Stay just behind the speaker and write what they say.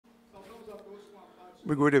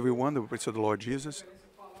We greet everyone the praise of the Lord Jesus.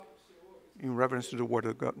 In reverence to the word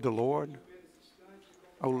of God, the Lord,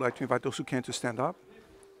 I would like to invite those who can to stand up.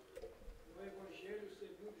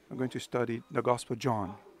 I'm going to study the Gospel of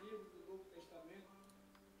John.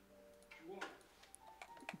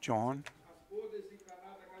 John,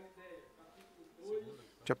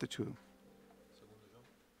 chapter 2.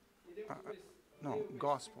 Uh, no,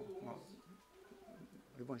 Gospel. No.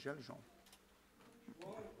 Evangelho João.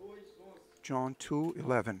 John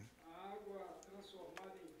 2:11.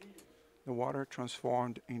 The water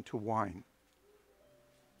transformed into wine.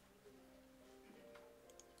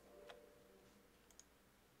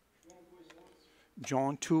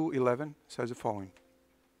 John 2:11 says the following.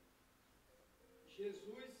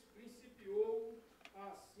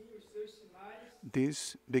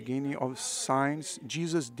 This beginning of signs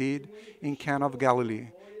Jesus did in Cana of Galilee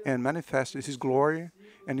and manifested his glory,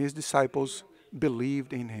 and his disciples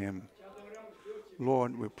believed in him.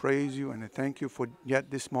 Lord, we praise you and I thank you for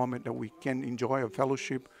yet this moment that we can enjoy a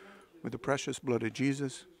fellowship with the precious blood of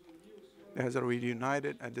Jesus that has already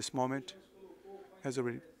united at this moment, has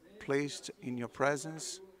already placed in your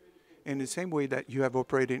presence. In the same way that you have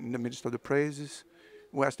operated in the midst of the praises,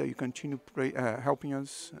 we ask that you continue helping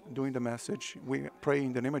us doing the message. We pray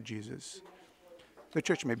in the name of Jesus. The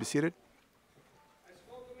church may be seated.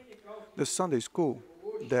 The Sunday school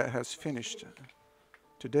that has finished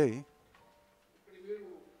today,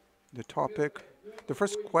 the topic, the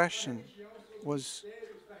first question was,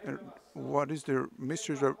 what is the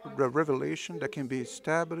mysteries of the revelation that can be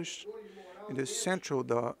established in the central,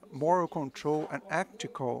 the moral control and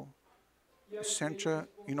ethical center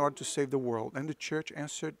in order to save the world? And the church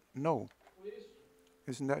answered no.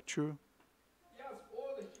 Isn't that true?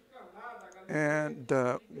 And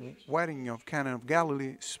the wedding of Cana of Galilee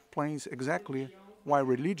explains exactly why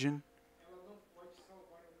religion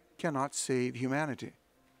cannot save humanity.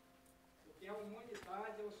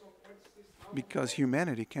 Because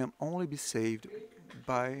humanity can only be saved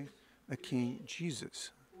by the King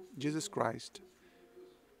Jesus, Jesus Christ,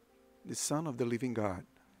 the Son of the living God.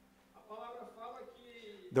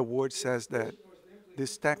 The word says that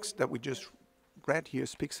this text that we just read here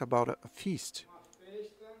speaks about a feast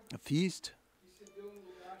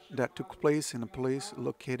that took place in a place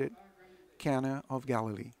located Cana of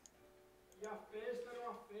Galilee.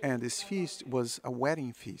 And this feast was a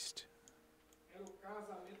wedding feast.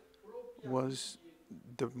 Was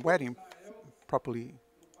the wedding, properly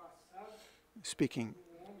speaking,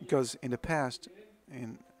 because in the past,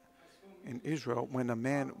 in Israel, when a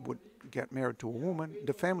man would get married to a woman,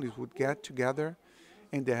 the families would get together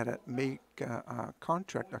and they had to make a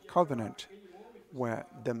contract, a covenant, where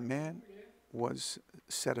the man was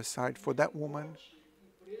set aside for that woman,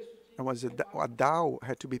 and was a dow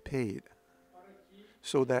had to be paid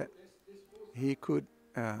so that he could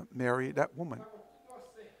marry that woman.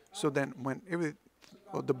 So then when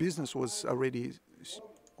the business was already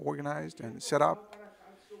organized and set up,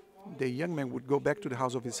 the young man would go back to the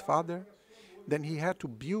house of his father. Then he had to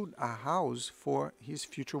build a house for his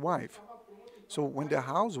future wife. So when the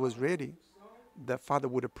house was ready, the father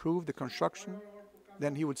would approve the construction.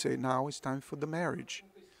 Then he would say, now it's time for the marriage.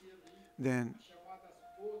 Then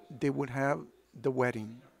they would have the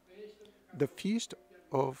wedding, the feast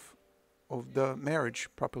of the marriage,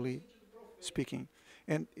 properly speaking.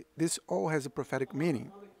 And this all has a prophetic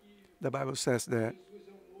meaning. The Bible says that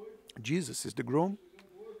Jesus is the groom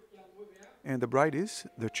and the bride is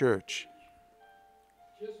the church.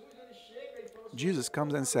 Jesus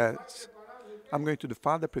comes and says, I'm going to the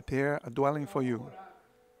Father, prepare a dwelling for you,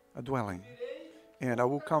 a dwelling. And I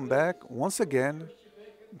will come back once again,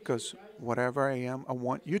 because whatever I am, I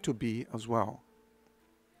want you to be as well.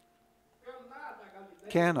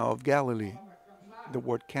 Cana of Galilee. The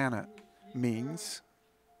word Cana means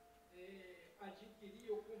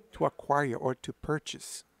to acquire or to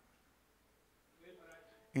purchase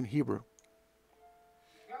in Hebrew.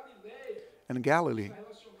 And Galilee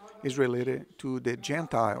is related to the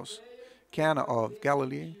Gentiles. Cana of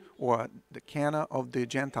Galilee, or the Cana of the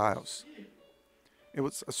Gentiles. It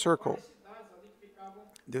was a circle.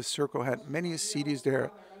 This circle had many cities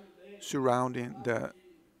there surrounding the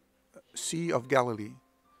Sea of Galilee.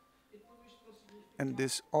 And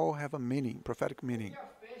this all have a meaning, prophetic meaning.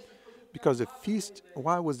 Because the feast,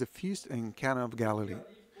 why was the feast in Cana of Galilee?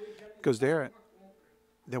 Because there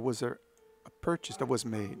was a purchase that was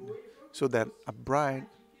made so that a bride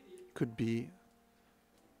could be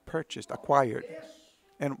purchased, acquired.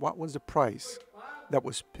 And what was the price that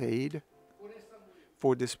was paid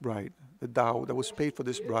for this bride? The dow that was paid for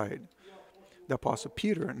this bride. The Apostle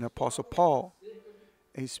Peter and the Apostle Paul,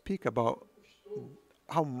 they speak about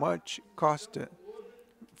how much costed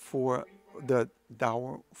for the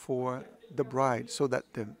dower for the bride so that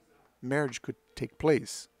the marriage could take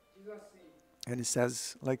place. And it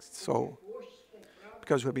says like so,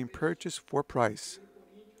 because we have been purchased for price.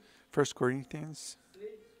 1 Corinthians,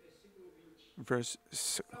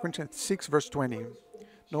 Corinthians 6, verse 20,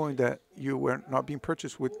 knowing that you were not being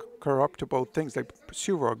purchased with corruptible things like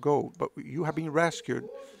silver or gold, but you have been rescued,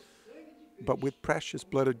 but with precious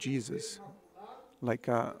blood of Jesus, like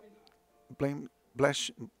a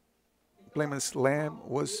blameless lamb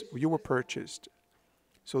you were purchased.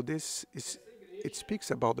 So it speaks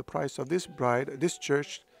about the price of this bride, this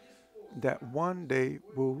church, that one day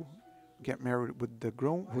will get married with the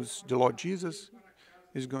groom, who's the Lord Jesus,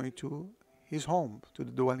 is going to his home, to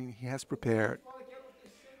the dwelling he has prepared.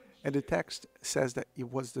 And the text says that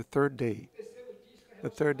it was the third day. The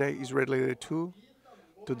third day is related to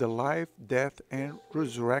the life, death, and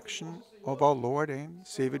resurrection of our Lord and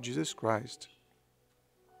Savior Jesus Christ.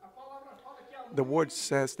 The word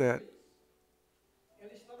says that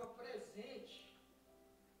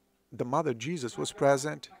the mother Jesus was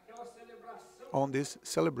present on this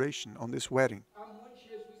celebration, on this wedding.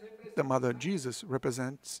 The mother Jesus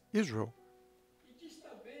represents Israel.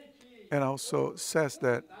 And also says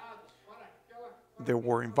that they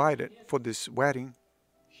were invited for this wedding,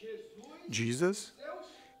 Jesus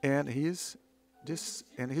and his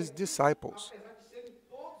disciples.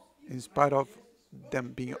 In spite of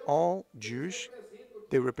them being all Jewish,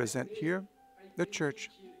 they represent here the church,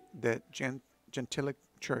 the Gentile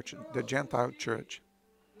church, the Gentile church.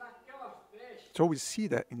 So we see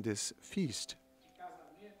that in this feast,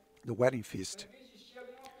 the wedding feast,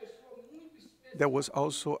 there was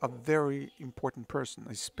also a very important person,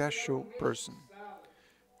 a special person,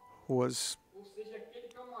 who was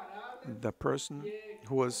the person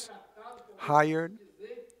who was hired,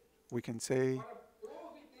 we can say,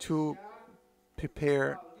 to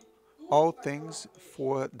prepare all things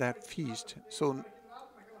for that feast. So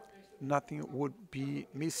nothing would be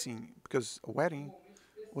missing, because a wedding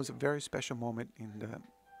was a very special moment in the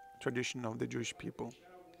tradition of the Jewish people.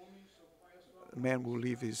 A man will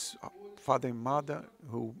leave his father and mother,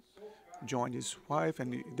 who join his wife,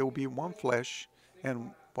 and there will be one flesh,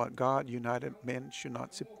 and what God united, men should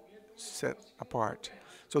not set apart.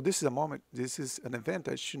 So this is a moment, this is an event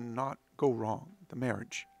that should not go wrong, the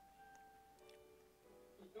marriage.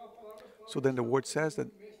 So then the word says that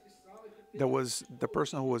there was the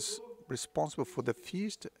person who was responsible for the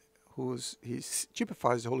feast, he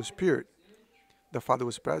typifies the Holy Spirit. The Father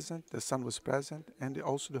was present, the Son was present, and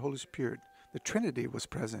also the Holy Spirit. The Trinity was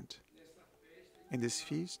present in this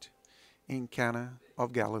feast in Cana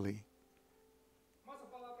of Galilee.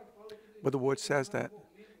 But the word says that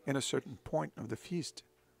in a certain point of the feast,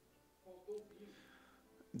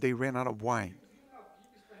 they ran out of wine.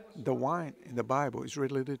 The wine in the Bible is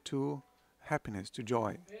related to happiness, to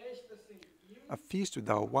joy. A feast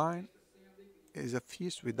without wine is a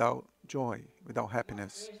feast without joy, without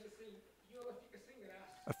happiness.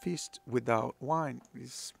 A feast without wine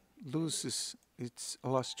loses its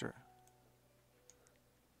luster.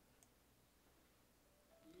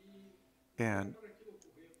 And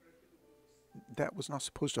that was not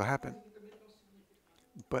supposed to happen.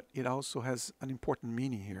 But it also has an important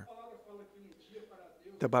meaning here.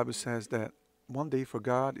 The Bible says that one day for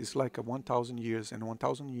God is like a 1,000 years, and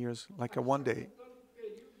 1,000 years like a one day.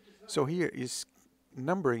 So here is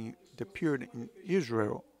numbering the period in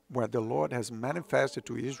Israel where the Lord has manifested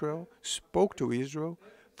to Israel, spoke to Israel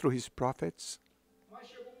through his prophets.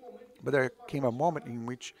 But there came a moment in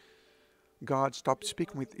which God stopped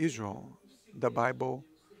speaking with Israel. The Bible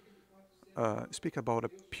speaks about a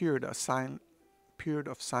period of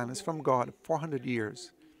silence from God, 400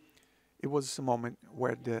 years. It was a moment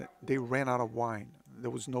where they ran out of wine. There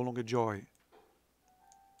was no longer joy.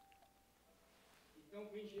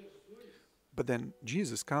 But then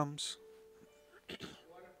Jesus comes.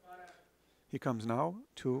 He comes now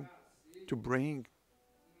to bring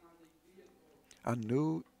a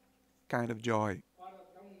new kind of joy,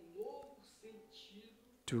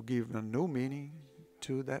 to give a new meaning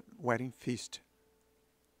to that wedding feast.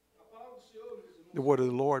 The word of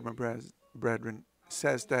the Lord, my brethren,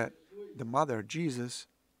 says that the mother, Jesus,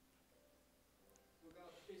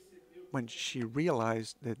 when she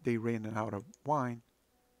realized that they ran out of wine,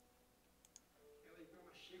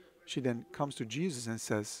 she then comes to Jesus and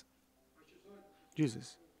says,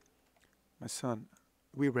 Jesus, my son,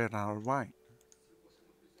 we ran out of wine.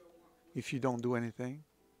 If you don't do anything,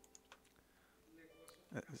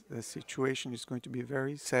 the situation is going to be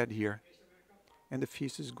very sad here. And the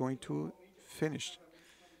feast is going to finish.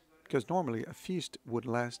 Because normally a feast would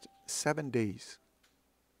last 7 days.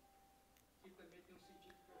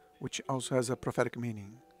 which also has a prophetic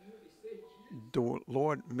meaning. The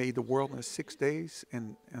Lord made the world in 6 days,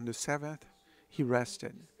 and on the seventh, He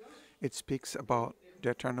rested. It speaks about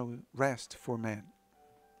the eternal rest for man.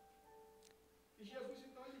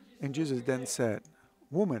 And Jesus then said,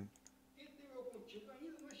 "Woman,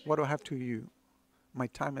 what do I have to you? My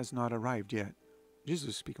time has not arrived yet." Jesus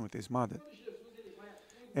is speaking with his mother.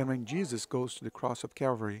 And when Jesus goes to the cross of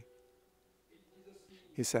Calvary,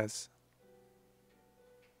 he says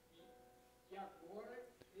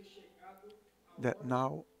that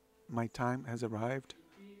now my time has arrived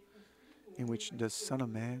in which the Son of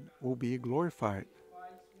Man will be glorified,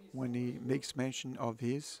 when he makes mention of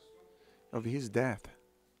his death.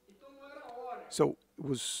 So it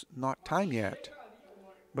was not time yet,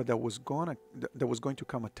 but there was going to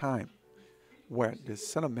come a time where the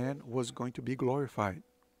Son of Man was going to be glorified.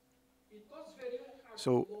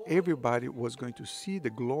 So everybody was going to see the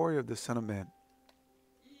glory of the Son of Man.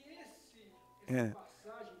 And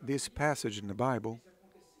this passage in the Bible,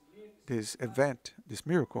 this event, this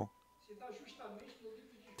miracle,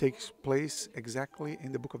 takes place exactly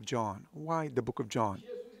in the book of John. Why the book of John?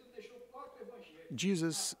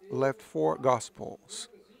 Jesus left 4 Gospels: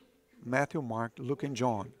 Matthew, Mark, Luke, and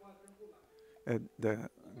John. The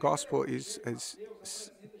Gospel is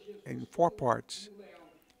in 4 parts.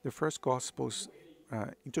 The first Gospel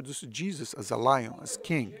introduces Jesus as a lion, as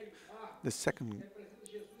king. The second,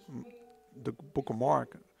 the book of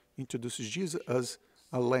Mark, introduces Jesus as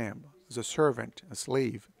a lamb, as a servant, a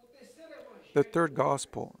slave. The third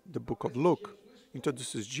Gospel, the book of Luke,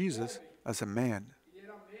 introduces Jesus as a man.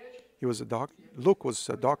 He was a doctor. Luke was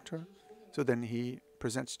a doctor, so then he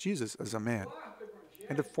presents Jesus as a man.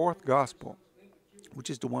 And the fourth Gospel, which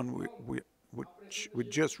is the one which we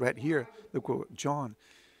just read here, the book of John,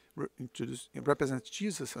 represents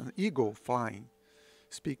Jesus, an eagle flying,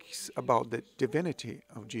 speaks about the divinity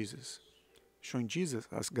of Jesus, showing Jesus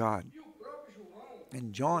as God.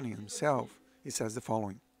 And John himself, he says the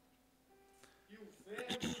following: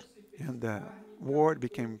 "And the Word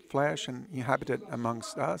became flesh and inhabited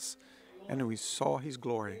amongst us, and we saw his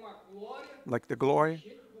glory, like the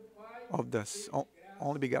glory of the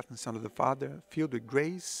only begotten Son of the Father, filled with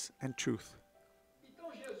grace and truth."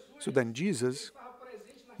 So then Jesus,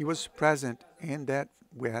 he was present in that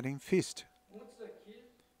wedding feast.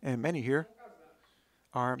 And many here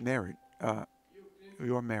are married.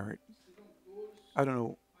 You are married. I don't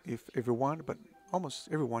know if everyone, but almost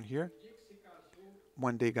everyone here,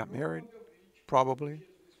 when they got married, probably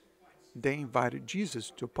they invited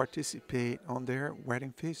Jesus to participate on their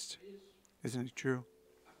wedding feast. Isn't it true?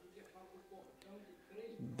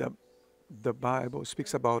 The Bible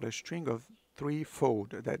speaks about a string of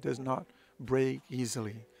 3-fold that does not break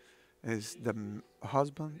easily. Is the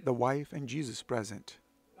husband, the wife, and Jesus present.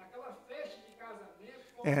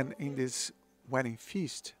 And in this wedding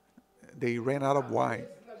feast, they ran out of wine.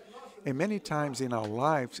 And many times in our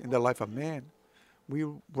lives, in the life of man, we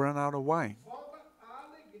run out of wine.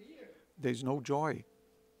 There's no joy.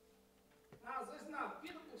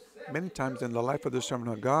 Many times in the life of the servant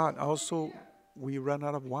of God, also we run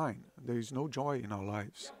out of wine. There is no joy in our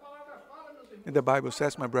lives. And the Bible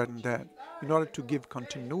says, my brethren, that in order to give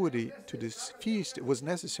continuity to this feast, it was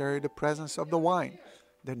necessary the presence of the wine.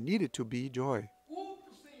 There needed to be joy.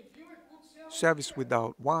 Service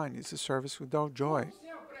without wine is a service without joy.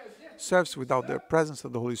 Service without the presence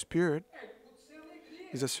of the Holy Spirit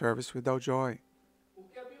is a service without joy.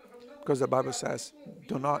 Because the Bible says,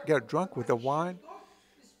 do not get drunk with the wine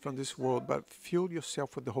from this world, but fill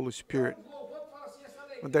yourself with the Holy Spirit.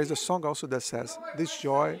 But there's a song also that says, this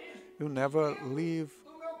joy will never leave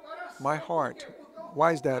my heart.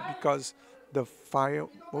 Why is that? Because the fire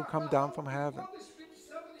will come down from heaven.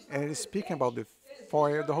 And it's speaking about the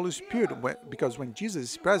fire of the Holy Spirit, because when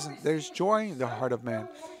Jesus is present, there is joy in the heart of man.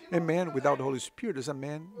 A man without the Holy Spirit is a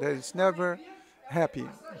man that is never happy,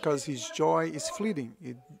 because his joy is fleeting.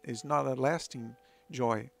 It is not a lasting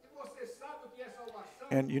joy.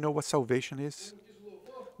 And you know what salvation is?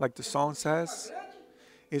 Like the song says,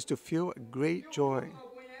 is to feel a great joy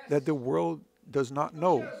that the world does not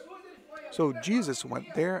know. So Jesus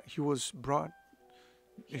went there, he went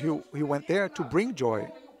there to bring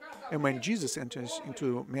joy. And when Jesus enters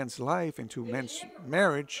into man's life, into man's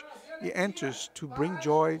marriage, he enters to bring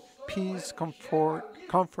joy, peace, comfort,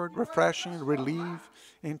 refreshing, relief,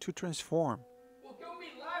 and to transform.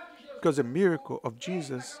 Because the miracle of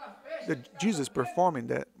Jesus, that Jesus performed in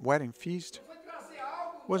that wedding feast,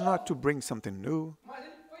 was not to bring something new,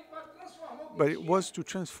 but it was to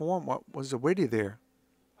transform what was already there.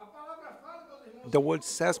 The word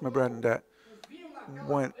says, my brethren, that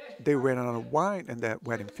when they ran out of wine in that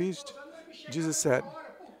wedding feast, Jesus said,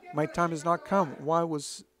 My time has not come. Why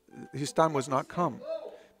was his time was not come?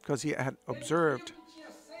 Because he had observed,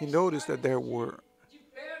 he noticed that there were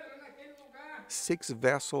 6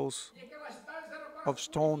 vessels of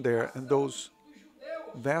stone there, and those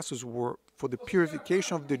vessels were for the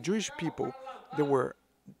purification of the Jewish people. They were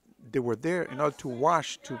they were there in order to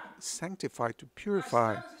wash, to sanctify, to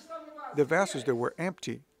purify. The vessels, they were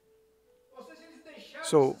empty.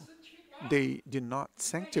 So they did not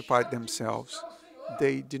sanctify themselves.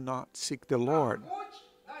 They did not seek the Lord,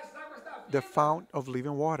 the fount of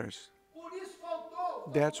living waters.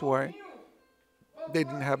 That's why they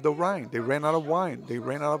didn't have the wine. They ran out of wine. They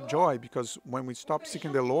ran out of joy, because when we stop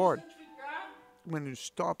seeking the Lord, when we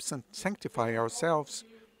stop sanctifying ourselves,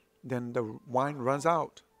 then the wine runs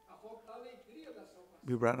out.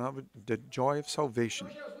 We run out of the joy of salvation.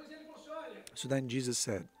 So then Jesus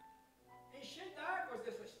said,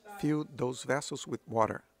 fill those vessels with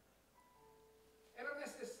water.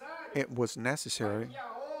 It was necessary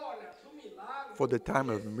for the time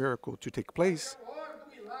of the miracle to take place,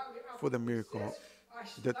 for the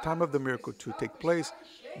time of the miracle to take place,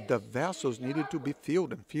 the vessels needed to be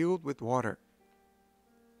filled and filled with water.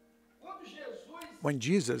 When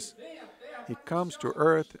Jesus, he comes to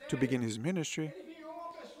earth to begin his ministry,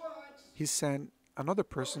 he sent another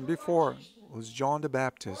person before, who was John the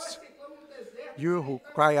Baptist. You who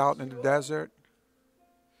cry out in the desert.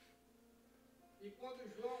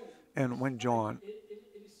 And when John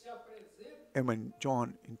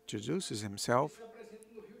introduces himself,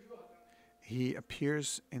 he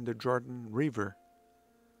appears in the Jordan River.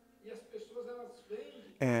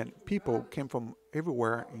 And people came from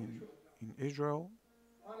everywhere in Israel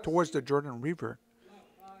towards the Jordan River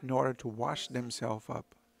in order to wash themselves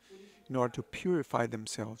up, in order to purify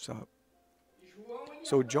themselves up.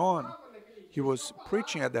 So John, he was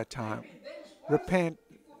preaching at that time, repent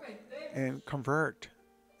and convert.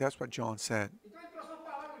 That's what John said.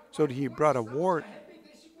 So he brought a word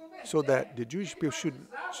so that the Jewish people should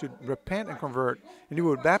repent and convert, and he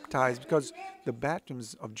would baptize, because the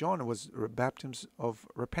baptisms of John was baptisms of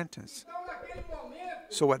repentance.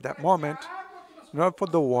 So at that moment, in order for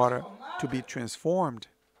the water to be transformed,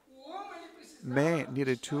 man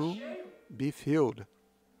needed to be filled.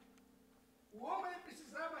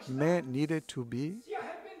 Man needed to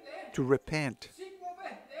repent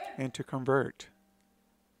and to convert.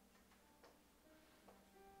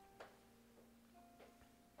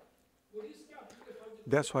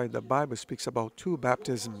 That's why the Bible speaks about 2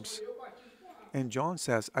 baptisms. And John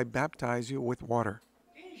says, I baptize you with water.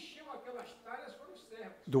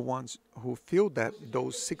 The ones who filled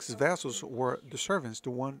those 6 vessels were the servants, the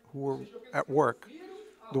ones who were at work,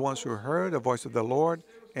 the ones who heard the voice of the Lord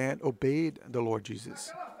and obeyed the Lord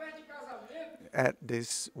Jesus. At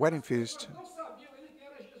this wedding feast,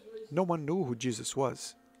 no one knew who Jesus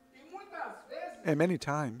was. And many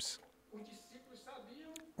times,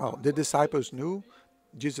 the disciples knew,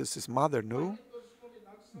 Jesus' mother knew,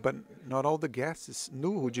 but not all the guests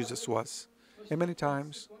knew who Jesus was. And many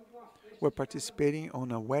times, we're participating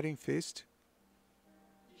on a wedding feast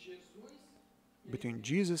between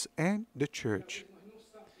Jesus and the church.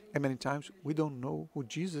 And many times, we don't know who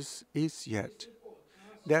Jesus is yet.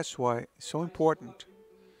 That's why it's so important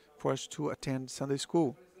for us to attend Sunday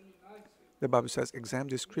school. The Bible says, examine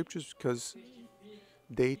the scriptures because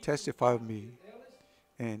they testify of me,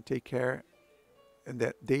 and take care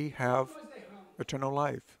that they have eternal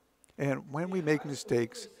life. And when we make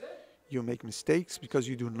mistakes, you make mistakes because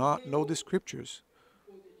you do not know the scriptures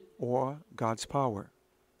or God's power.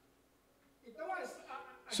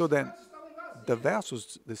 So then, the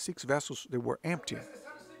vessels, the 6 vessels, they were empty.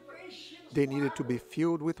 They needed to be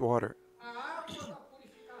filled with water,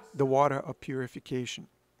 the water of purification.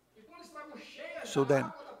 So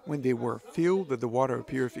then, when they were filled with the water of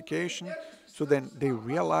purification, so then they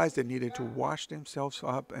realized they needed to wash themselves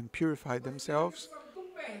up and purify themselves.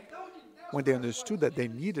 When they understood that they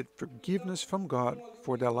needed forgiveness from God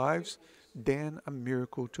for their lives, then a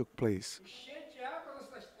miracle took place.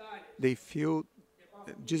 They filled,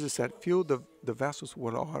 Jesus said, fill the vessels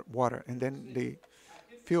with water, and then they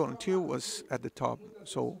filled until it was at the top.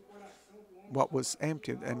 So what was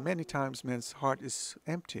empty, and many times man's heart is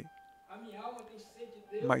empty.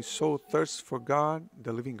 My soul thirsts for God,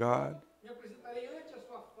 the living God.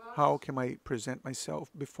 How can I present myself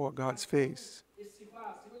before God's face?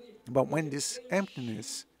 But when this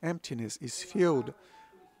emptiness is filled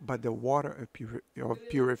by the water of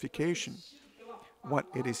purification, when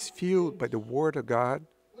it is filled by the Word of God,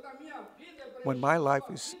 when my life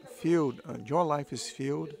is filled and your life is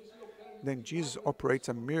filled, then Jesus operates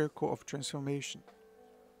a miracle of transformation.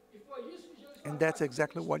 And that's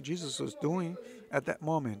exactly what Jesus was doing at that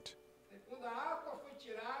moment.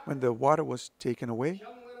 When the water was taken away,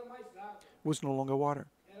 it was no longer water.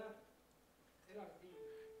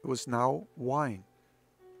 It was now wine.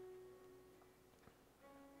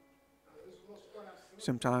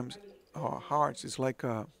 Sometimes our hearts is like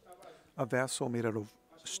a vessel made out of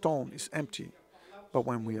stone, is empty. But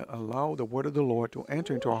when we allow the word of the Lord to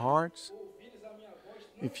enter into our hearts,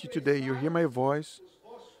 if you today you hear my voice,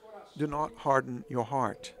 do not harden your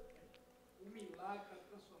heart.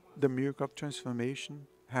 The miracle of transformation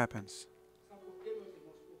happens.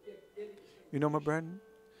 You know, my brethren?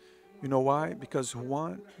 You know why? Because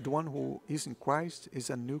the one who is in Christ is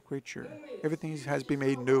a new creature. Everything has been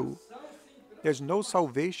made new. There's no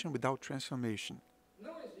salvation without transformation.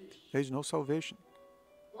 There is no salvation.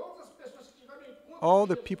 All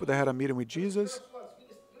the people that had a meeting with Jesus,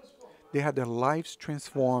 they had their lives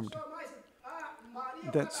transformed.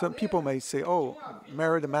 That some people may say, oh,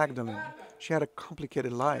 Mary the Magdalene, she had a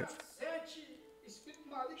complicated life.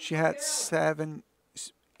 She had 7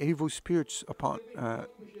 evil spirits upon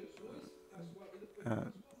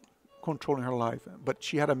controlling her life. But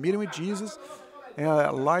she had a meeting with Jesus, and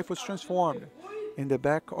her life was transformed. In the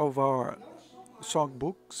back of our song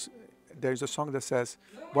books, there's a song that says,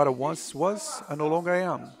 what I once was, I no longer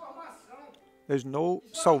am. There's no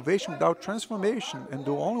salvation without transformation. And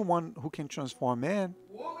the only one who can transform man,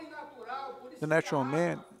 the natural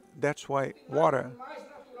man, that's why water.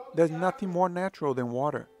 There's nothing more natural than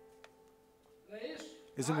water.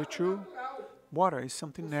 Isn't it true? Water is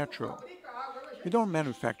something natural. You don't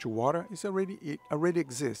manufacture water, it already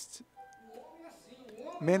exists.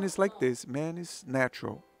 Man is like this, man is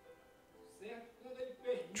natural.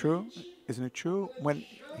 True? Isn't it true? When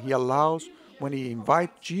he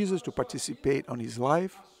invites Jesus to participate on his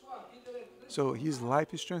life, so his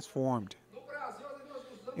life is transformed.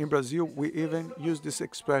 In Brazil, we even use this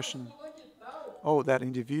expression, oh, that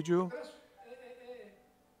individual,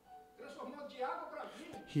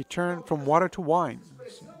 he turned from water to wine.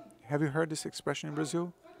 Have you heard this expression in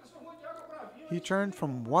Brazil? He turned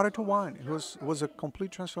from water to wine. It was a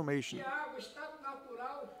complete transformation.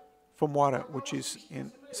 From water, which is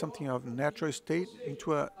in something of natural state,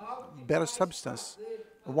 into a better substance.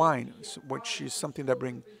 Wine, which is something that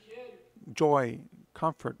brings joy,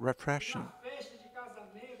 comfort, refreshing.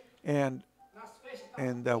 And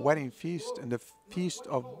the wedding feast and the feast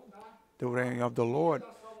of the wedding of the Lord,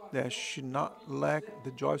 that should not lack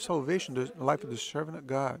the joy of salvation, the life of the servant of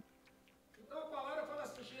God.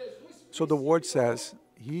 So the word says,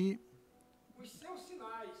 he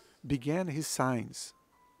began his signs.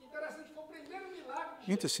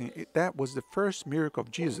 Interesting, that was the first miracle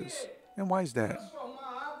of Jesus. And why is that?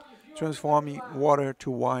 Transforming water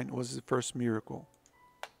to wine was the first miracle.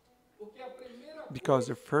 Because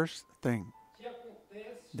the first thing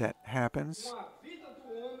that happens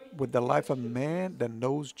with the life of man that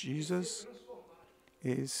knows Jesus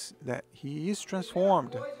is that he is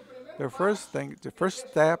transformed. The first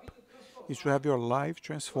step is to have your life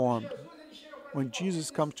transformed. When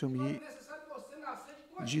Jesus comes to me,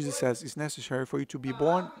 Jesus says it's necessary for you to be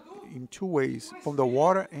born in 2 ways, from the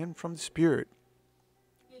water and from the Spirit.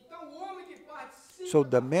 So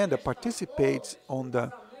the man that participates on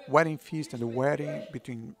the wedding feast and the wedding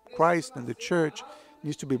between Christ and the church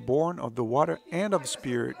needs to be born of the water and of the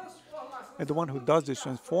Spirit. And the one who does this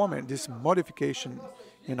transformation, this modification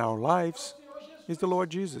in our lives, is the Lord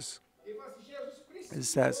Jesus. It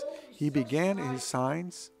says, he began his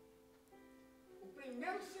signs.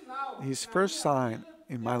 His first sign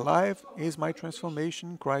in my life is my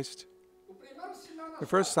transformation in Christ. The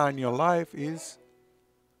first sign in your life is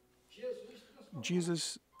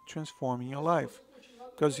Jesus transforming your life.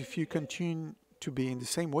 Because if you continue to be in the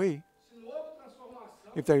same way,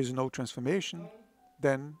 if there is no transformation,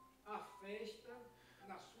 then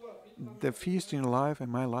the feast in your life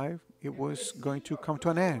and my life, it was going to come to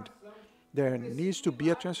an end. There needs to be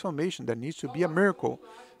a transformation. There needs to be a miracle.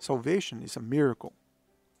 Salvation is a miracle.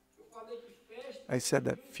 I said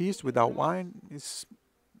that feast without wine is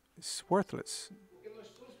worthless.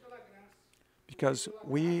 Because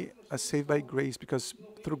we are saved by grace. Because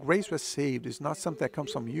through grace we are saved. It's not something that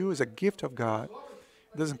comes from you. It's a gift of God.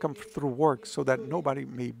 It doesn't come through work so that nobody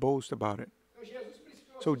may boast about it.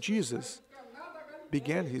 So Jesus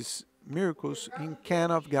began his miracles in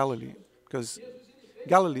Cana of Galilee. Because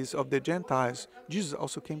Galilee is of the Gentiles. Jesus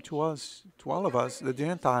also came to us, to all of us, the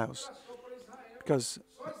Gentiles. Because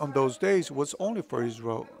on those days it was only for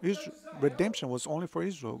Israel. Redemption was only for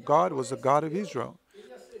Israel. God was the God of Israel.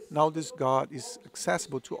 Now this God is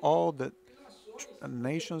accessible to all the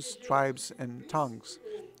nations, tribes, and tongues.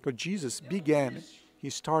 Because Jesus began, he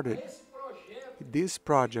started This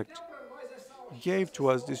project gave to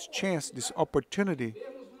us this chance, this opportunity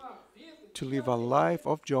to live a life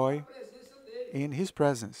of joy in His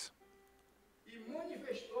presence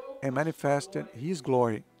and manifested His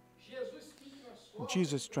glory.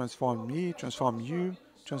 Jesus transformed me, transformed you,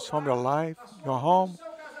 transformed your life, your home,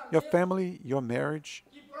 your family, your marriage,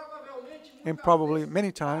 and probably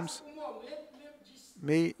many times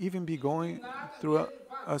may even be going through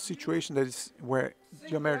a situation that is where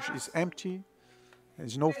your marriage is empty,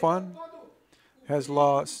 has no fun, has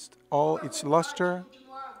lost all its luster,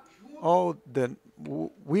 all the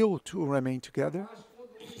will to remain together.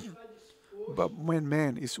 But when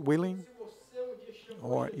man is willing,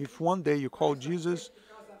 or if one day you call Jesus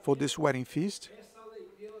for this wedding feast,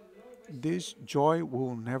 this joy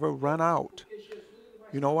will never run out.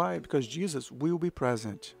 You know why? Because Jesus will be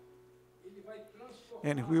present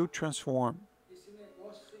and will transform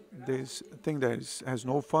this thing that has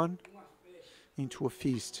no fun into a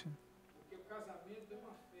feast.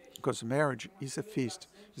 Because marriage is a feast,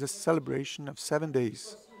 it's a celebration of 7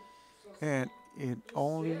 days. And it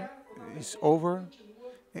only is over.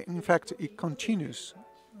 In fact, it continues,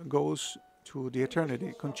 goes to the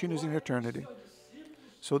eternity, continues in eternity.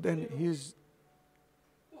 So then his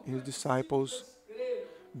disciples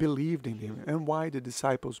believed in Him. And why the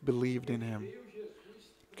disciples believed in Him?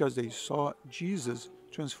 Because they saw Jesus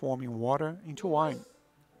transforming water into wine.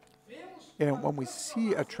 And when we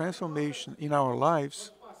see a transformation in our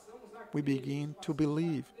lives, we begin to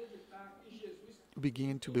believe. We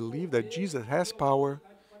begin to believe that Jesus has power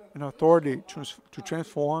and authority to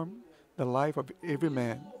transform the life of every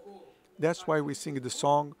man. That's why we sing the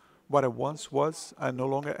song, "What I once was, I no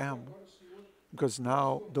longer am," because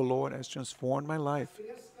now the Lord has transformed my life.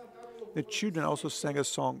 The children also sang a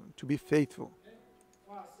song, "To be faithful,"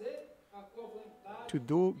 to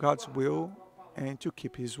do God's will and to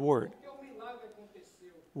keep His word.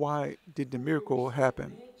 Why did the miracle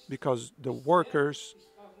happen? Because the workers,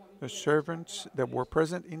 the servants that were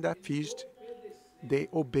present in that feast, they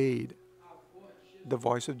obeyed the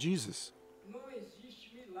voice of Jesus.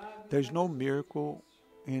 There's no miracle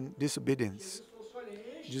in disobedience.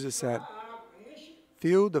 Jesus said,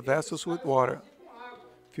 "Fill the vessels with water."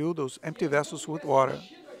 Fill those empty vessels with water.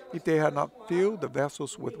 If they had not filled the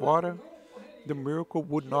vessels with water, the miracle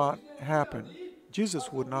would not happen.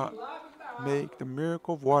 Jesus would not make the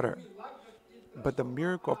miracle of water, but the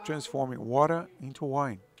miracle of transforming water into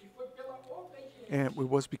wine. And it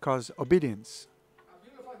was because of obedience.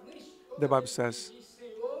 The Bible says,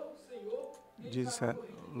 Jesus said,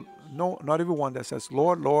 "No, not everyone that says,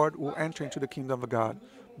 'Lord, Lord,' will enter into the kingdom of God,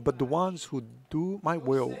 but the ones who do my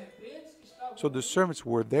will." So the servants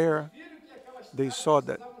were there. They saw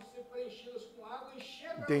that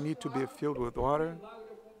they need to be filled with water,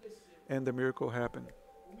 and the miracle happened.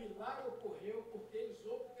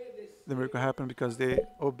 The miracle happened because they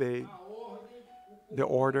obeyed the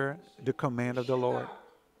order, the command of the Lord.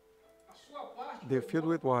 They're filled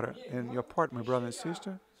with water. And your part, my brother and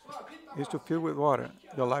sister, is to fill with water.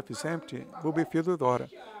 Your life is empty, will be filled with water.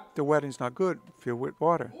 The wedding is not good, fill with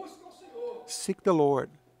water. Seek the Lord,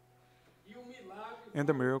 and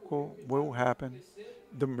the miracle will happen.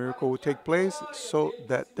 The miracle will take place so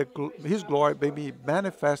that His glory may be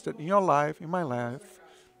manifested in your life, in my life,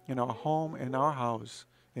 in our home, in our house.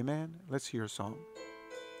 Amen. Let's hear a song.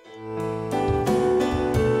 Maranatha,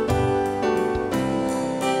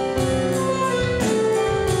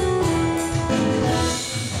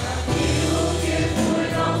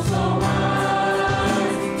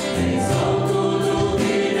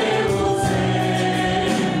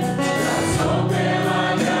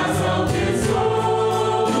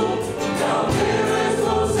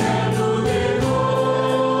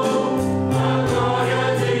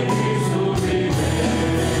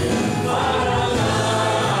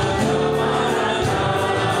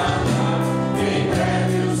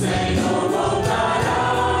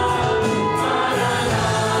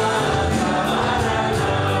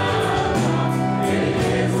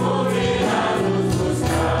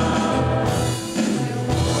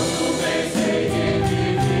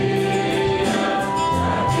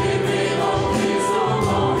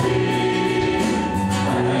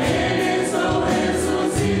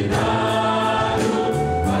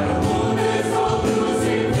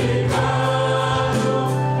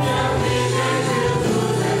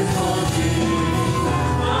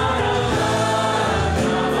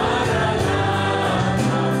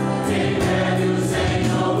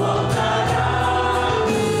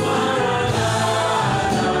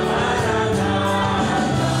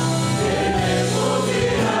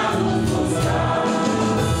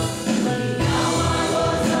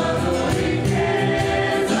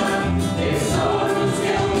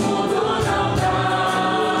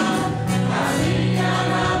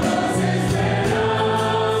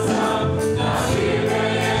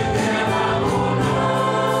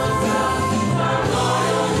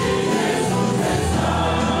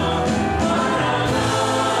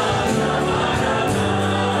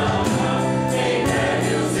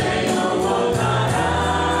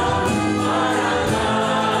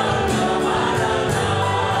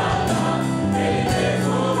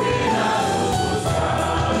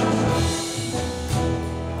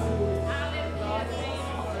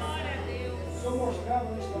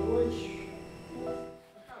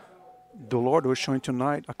 Lord was showing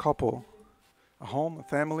tonight a couple, a home, a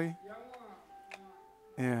family,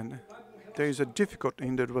 and there is a difficulty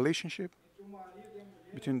in the relationship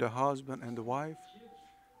between the husband and the wife.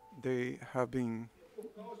 They have been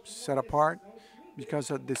set apart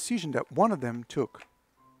because of a decision that one of them took.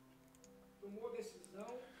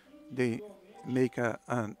 They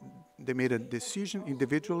they made a decision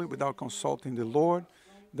individually without consulting the Lord,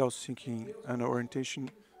 without seeking an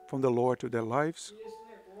orientation from the Lord to their lives.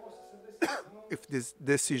 If this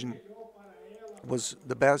decision was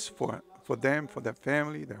the best for them, for their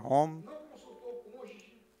family, their home,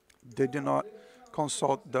 they did not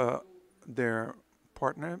consult their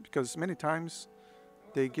partner, because many times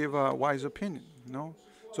they give a wise opinion,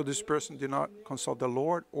 So this person did not consult the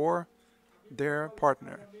Lord or their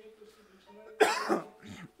partner.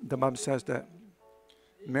 The Bible says that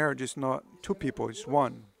marriage is not two people, it's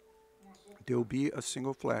one. They will be a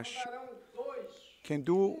single flesh. Can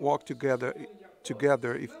two walk together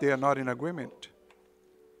if they are not in agreement?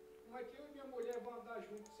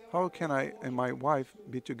 How can I and my wife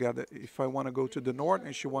be together if I want to go to the north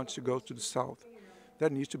and she wants to go to the south? There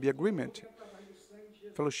needs to be agreement.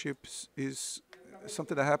 Fellowship is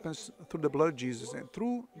something that happens through the blood of Jesus. And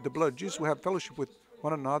through the blood of Jesus, we have fellowship with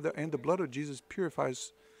one another, and the blood of Jesus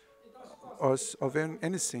purifies us of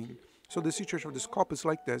any sin. So the situation of this couple is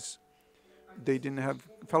like this. They didn't have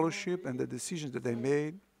fellowship, and the decisions that they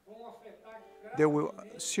made, they will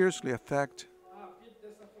seriously affect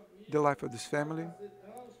the life of this family,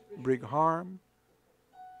 bring harm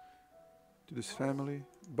to this family.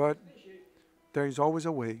 But there is always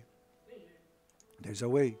a way. There's a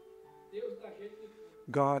way.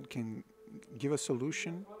 God can give a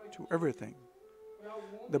solution to everything.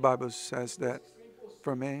 The Bible says that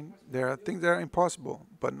for man, there are things that are impossible,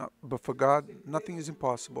 but for God, nothing is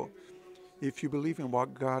impossible. If you believe in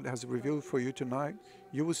what God has revealed for you tonight,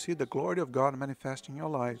 you will see the glory of God manifest in your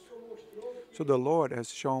life. So the Lord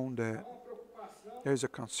has shown that there is a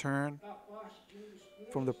concern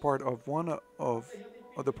from the part of one of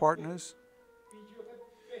the partners.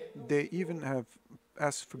 They even have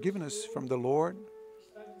asked forgiveness from the Lord,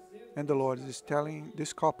 and the Lord is telling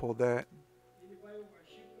this couple that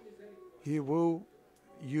He will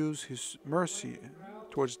use His mercy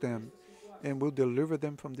towards them and will deliver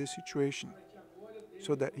them from this situation,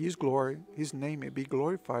 so that His glory, His name may be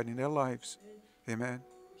glorified in their lives. Amen.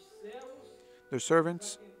 The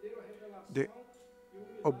servants, they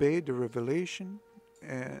obeyed the revelation,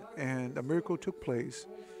 and a miracle took place.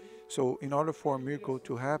 So in order for a miracle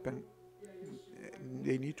to happen,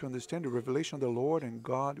 they need to understand the revelation of the Lord, and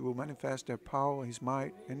God will manifest their power, His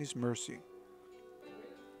might, and His mercy.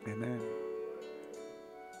 Amen.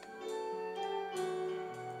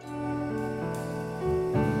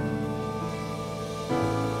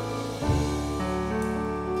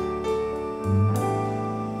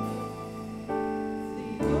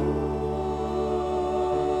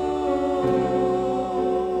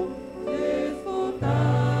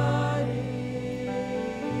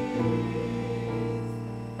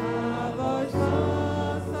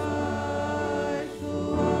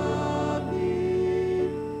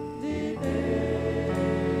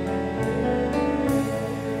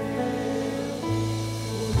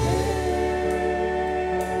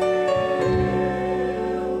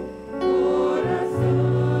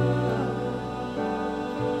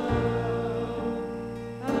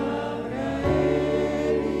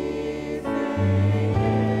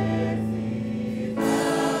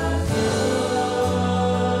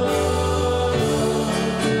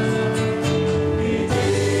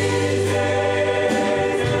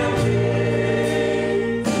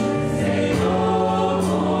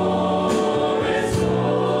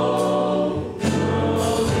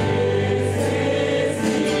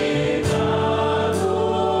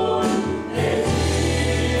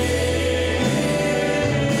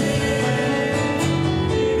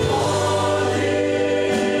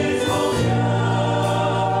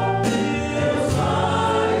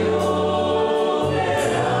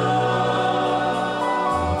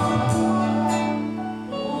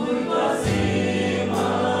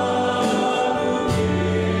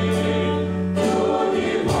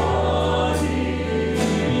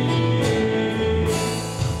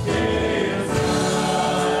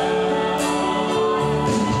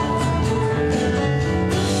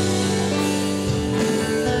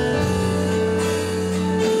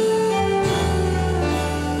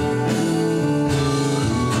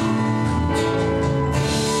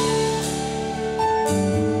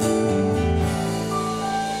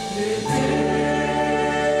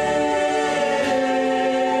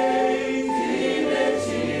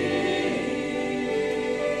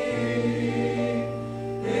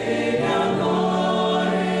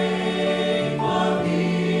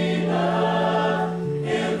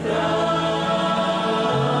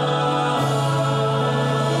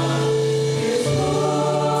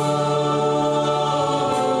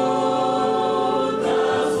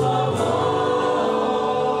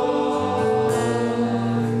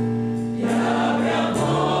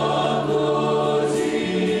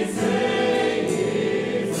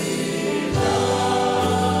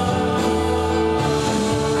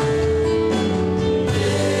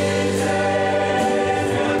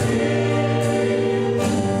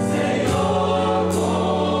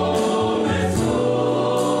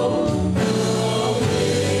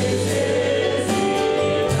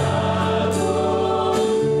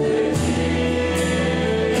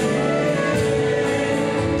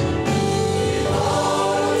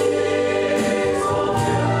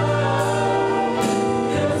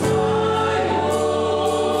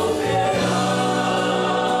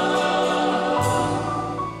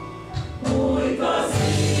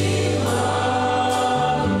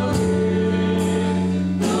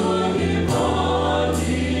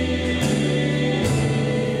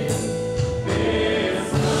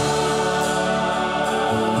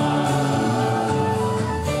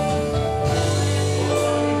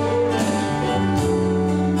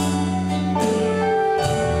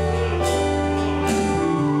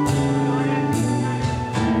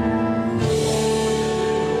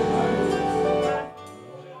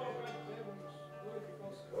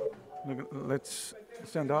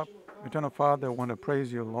 Stand up. Eternal Father, I want to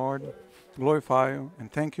praise you, Lord, glorify you,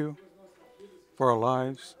 and thank you for our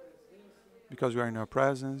lives, because we are in our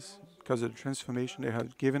presence, because of the transformation they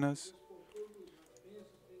have given us,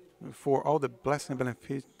 for all the blessing and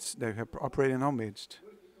benefits that you have operated in our midst.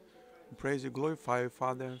 We praise you, glorify you,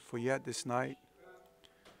 Father, for yet this night,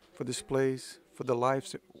 for this place, for the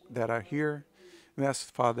lives that are here. We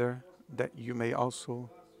ask, Father, that you may also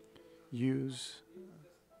use,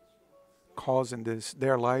 cause in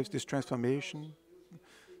their lives this transformation,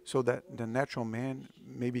 so that the natural man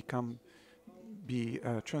may be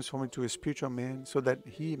transformed into a spiritual man, so that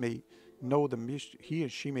he or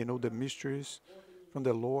she may know the mysteries from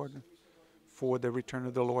the Lord, for the return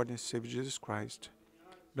of the Lord and Savior Jesus Christ.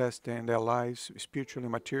 Bless them, their lives, spiritually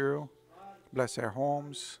and material. Bless their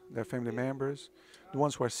homes, their family members, the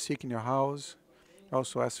ones who are sick in your house.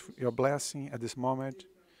 Also ask for your blessing at this moment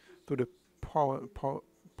through the power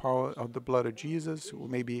of the blood of Jesus, who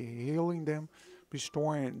may be healing them,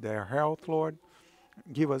 restoring their health, Lord.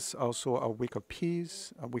 Give us also a week of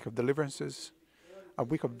peace, a week of deliverances, a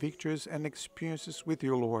week of victories and experiences with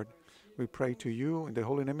you, Lord. We pray to you in the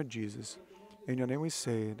holy name of Jesus. In your name we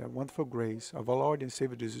say that wonderful grace of our Lord and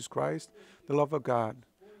Savior Jesus Christ, the love of God,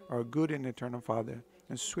 our good and eternal Father,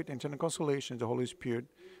 and sweet and eternal consolation of the Holy Spirit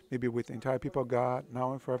may be with the entire people of God,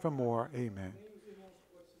 now and forevermore. Amen.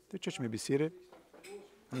 The church may be seated.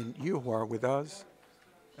 And you who are with us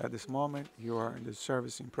at this moment, you are in the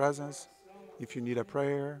service in presence. If you need a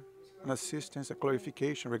prayer, an assistance, a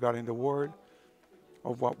clarification regarding the word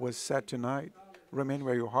of what was said tonight, remain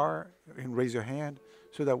where you are and raise your hand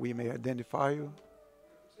so that we may identify you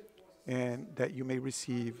and that you may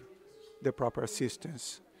receive the proper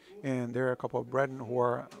assistance. And there are a couple of brethren who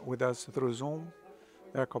are with us through Zoom.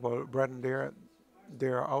 There are a couple of brethren there.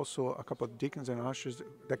 There are also a couple of deacons and ushers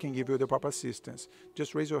that can give you the proper assistance.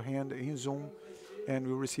 Just raise your hand in Zoom and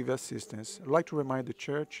we'll receive assistance. I'd like to remind the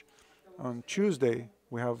church, on Tuesday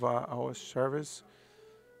we have our service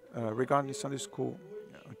regarding Sunday school.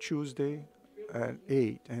 Tuesday at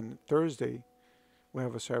 8, and Thursday we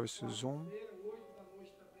have a service to Zoom.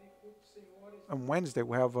 On Wednesday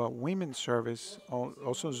we have a women's service,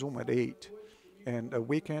 also Zoom at 8. And a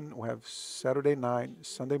weekend we have Saturday night,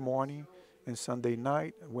 Sunday morning, and Sunday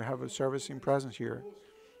night we have a service in presence here.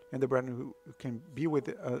 And the brethren who can be with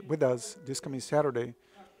us this coming Saturday,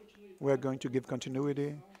 we are going to give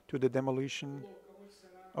continuity to the demolition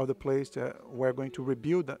of the place that we're going to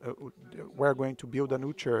rebuild. We're going to build a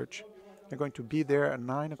new church. We're going to be there at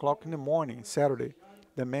 9 o'clock in the morning, Saturday.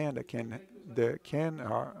 The men that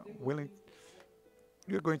are willing.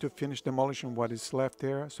 We're going to finish demolishing what is left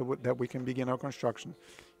there so that we can begin our construction.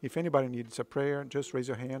 If anybody needs a prayer, just raise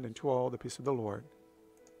your hand, and to all the peace of the Lord.